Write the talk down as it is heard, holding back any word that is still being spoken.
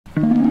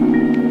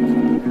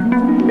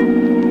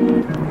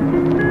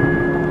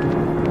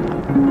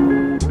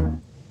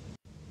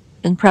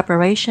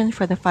preparation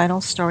for the final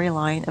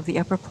storyline of the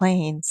Upper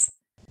Plains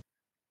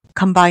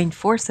Combined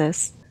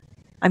Forces,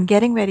 I'm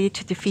getting ready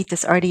to defeat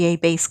this RDA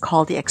base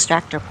called the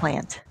Extractor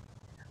plant.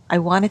 I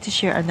wanted to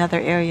share another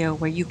area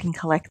where you can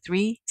collect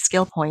 3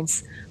 skill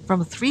points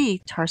from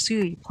 3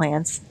 Tarsyu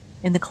plants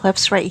in the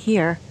cliffs right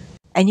here,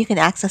 and you can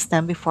access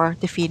them before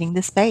defeating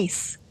this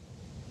base.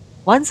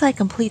 Once I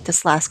complete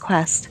this last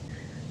quest,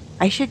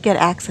 I should get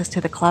access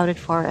to the Clouded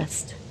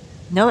Forest.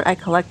 Note I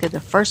collected the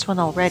first one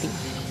already,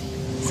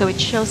 so it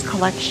shows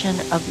collection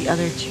of the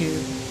other 2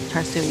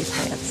 Tarsui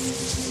plants.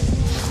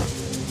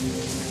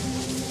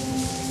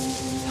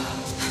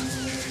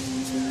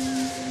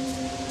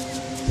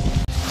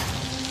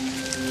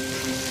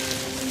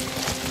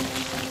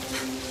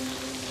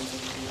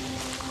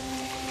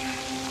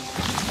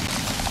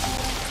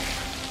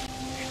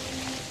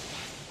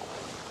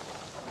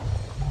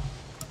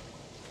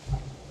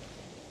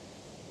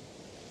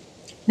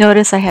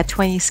 Notice I had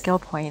 20 skill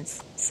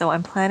points, so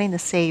I'm planning to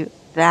save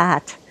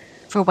that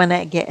for when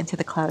I get into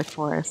the Clouded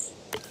Forest,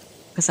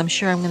 because I'm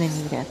sure I'm going to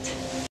need it.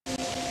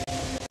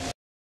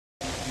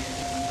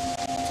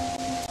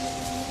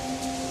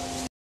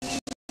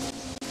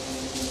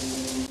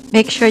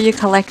 Make sure you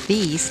collect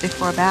these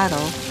before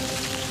battle,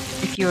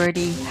 if you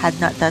already had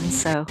not done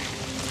so.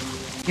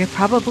 You're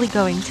probably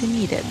going to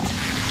need it.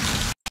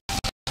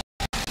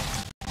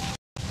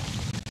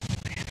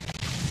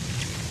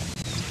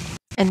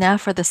 And now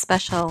for the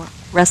special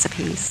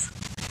recipes.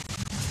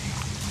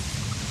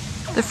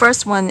 The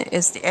first one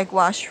is the egg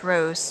wash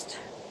roast,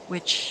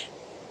 which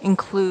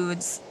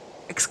includes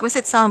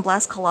exquisite Sound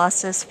Blast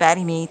Colossus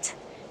fatty meat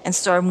and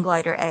Storm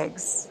Glider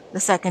eggs. The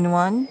second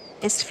one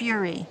is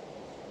Fury.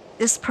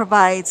 This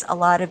provides a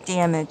lot of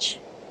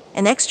damage,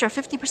 an extra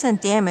 50%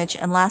 damage,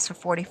 and lasts for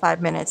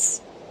 45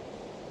 minutes.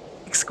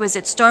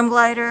 Exquisite Storm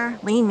Glider,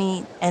 lean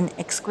meat, and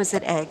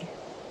exquisite egg.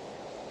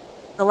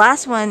 The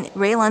last one,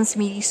 Raylan's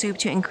meaty soup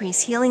to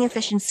increase healing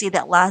efficiency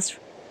that lasts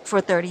for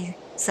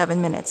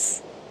 37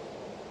 minutes.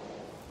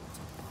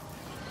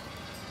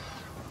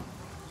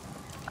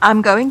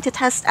 I'm going to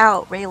test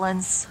out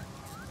Raylan's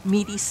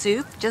meaty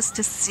soup just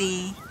to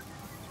see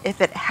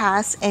if it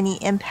has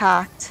any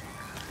impact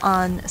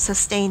on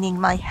sustaining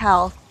my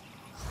health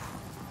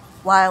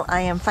while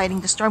I am fighting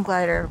the Storm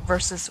Glider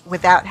versus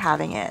without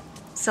having it.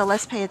 So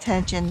let's pay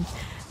attention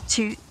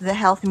to the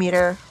health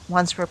meter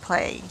once we're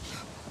playing.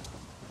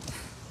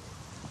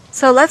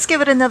 So let's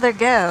give it another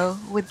go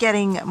with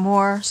getting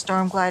more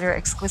Storm Glider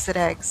exquisite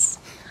eggs.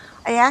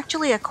 I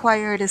actually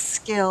acquired a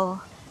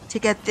skill to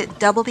get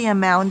double the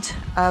amount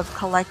of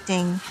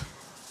collecting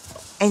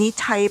any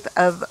type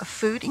of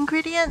food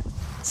ingredient.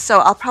 So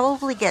I'll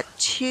probably get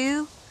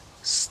 2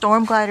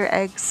 Storm Glider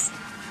eggs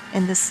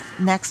in this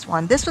next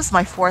one. This was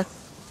my 4th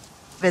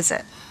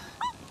visit.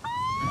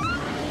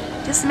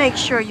 Just make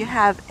sure you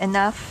have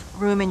enough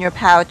room in your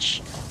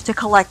pouch to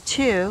collect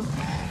 2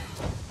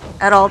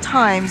 at all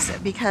times,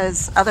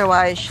 because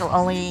otherwise you'll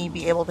only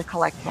be able to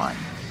collect 1.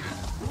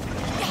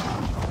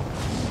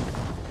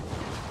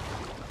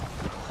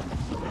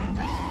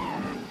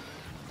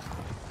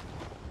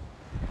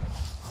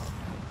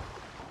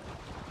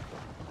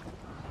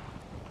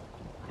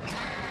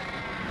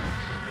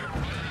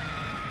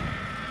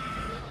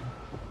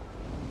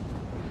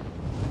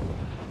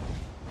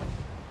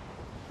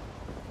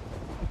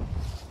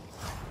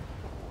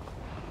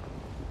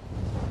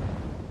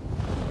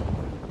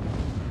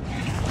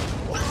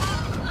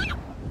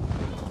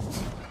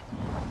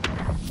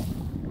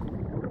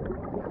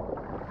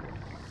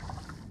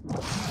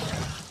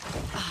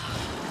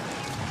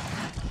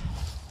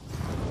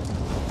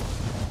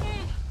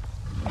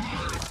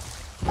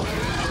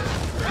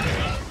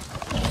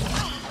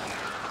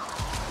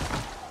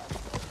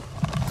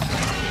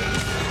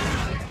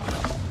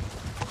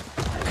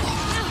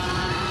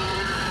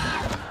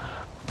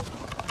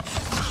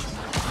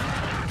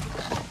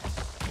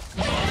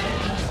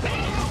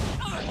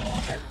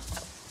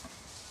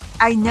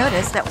 I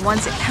noticed that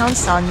once it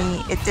pounced on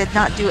me, it did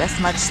not do as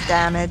much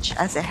damage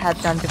as it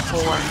had done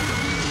before.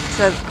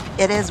 So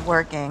it is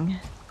working.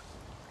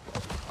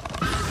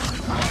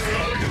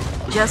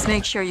 Just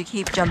make sure you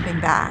keep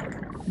jumping back.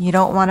 You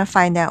don't want to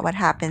find out what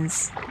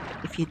happens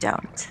if you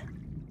don't.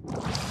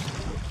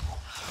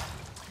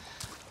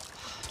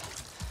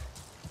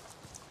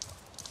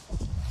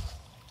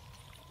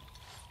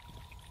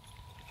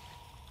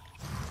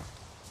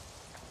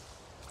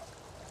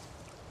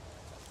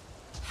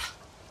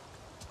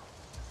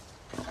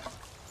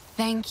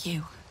 Thank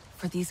you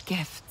for these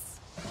gifts.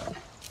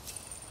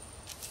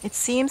 It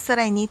seems that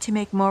I need to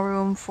make more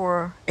room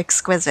for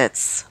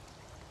exquisites.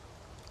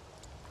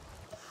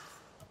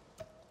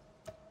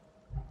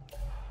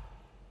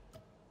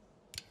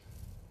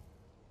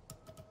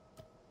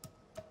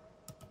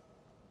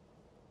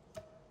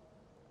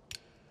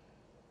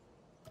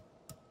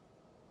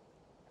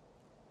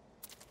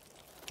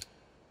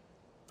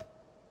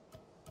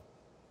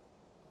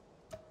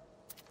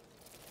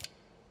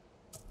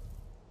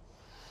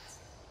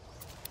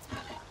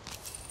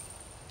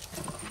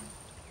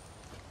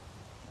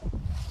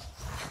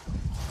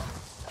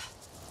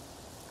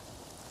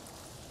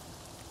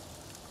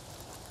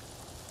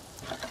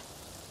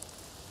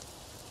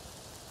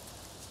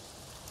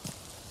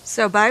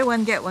 So buy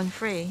one, get one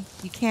free.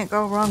 You can't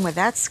go wrong with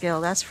that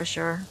skill, that's for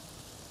sure.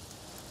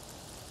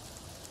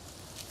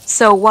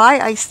 So why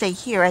I stay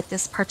here at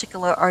this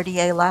particular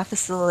RDA lab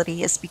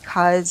facility is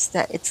because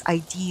that it's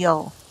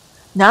ideal.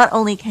 Not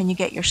only can you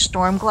get your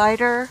storm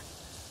glider,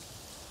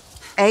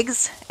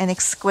 eggs, and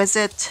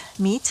exquisite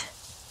meat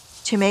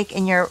to make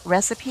in your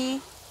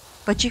recipe,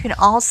 but you can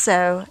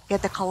also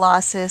get the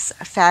Colossus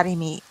fatty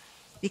meat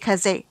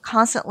because they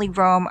constantly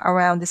roam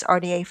around this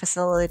RDA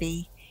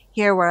facility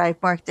here where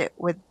I've marked it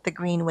with the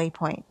green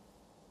waypoint.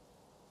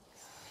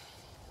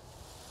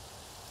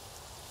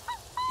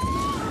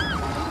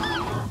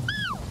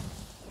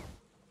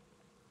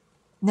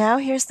 Now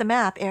here's the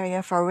map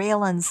area for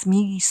Raylan's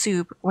meaty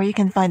soup where you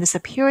can find the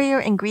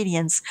superior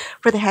ingredients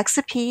for the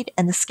hexapede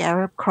and the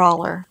scarab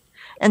crawler.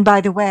 And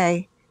by the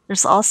way,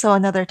 there's also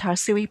another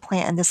Tarsyu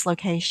plant in this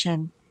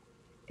location.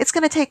 It's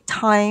going to take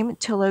time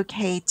to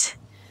locate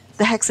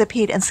the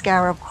hexapede and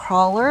scarab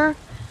crawler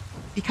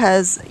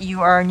because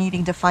you are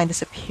needing to find the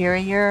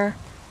superior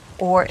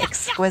or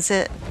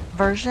exquisite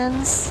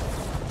versions,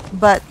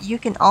 but you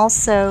can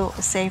also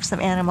save some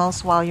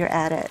animals while you're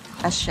at it,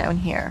 as shown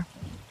here.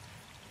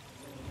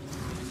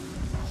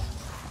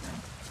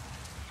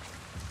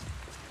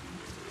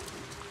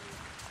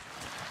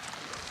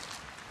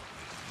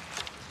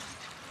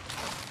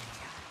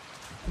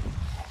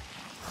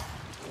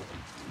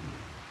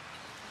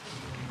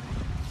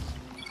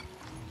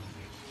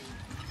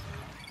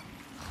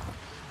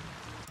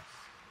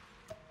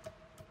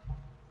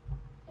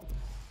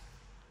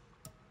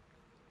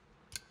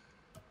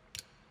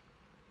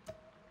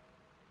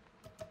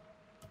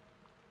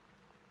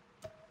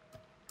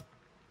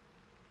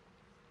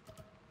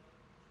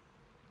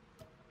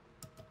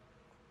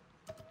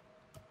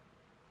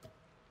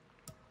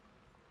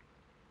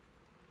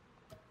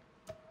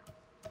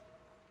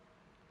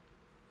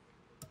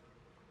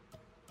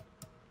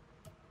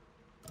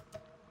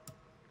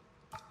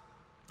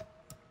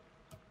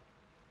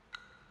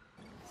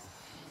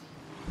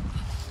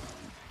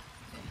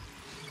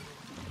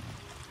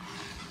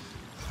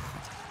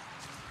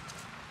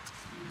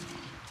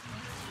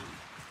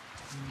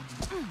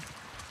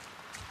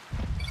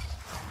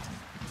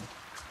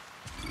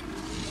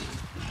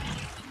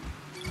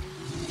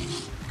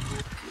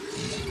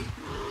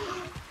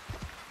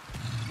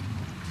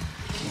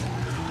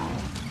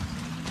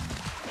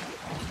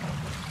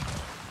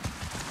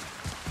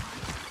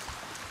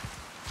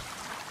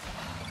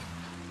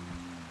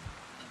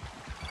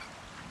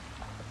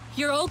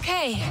 You're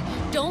okay.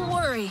 Don't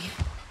worry.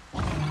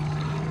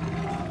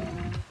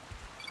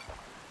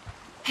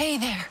 Hey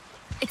there.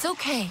 It's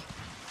okay.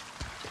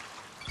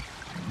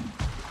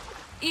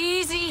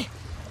 Easy.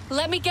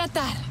 Let me get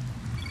that.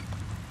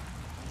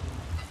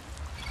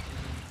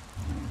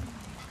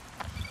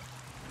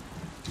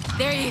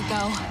 There you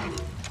go.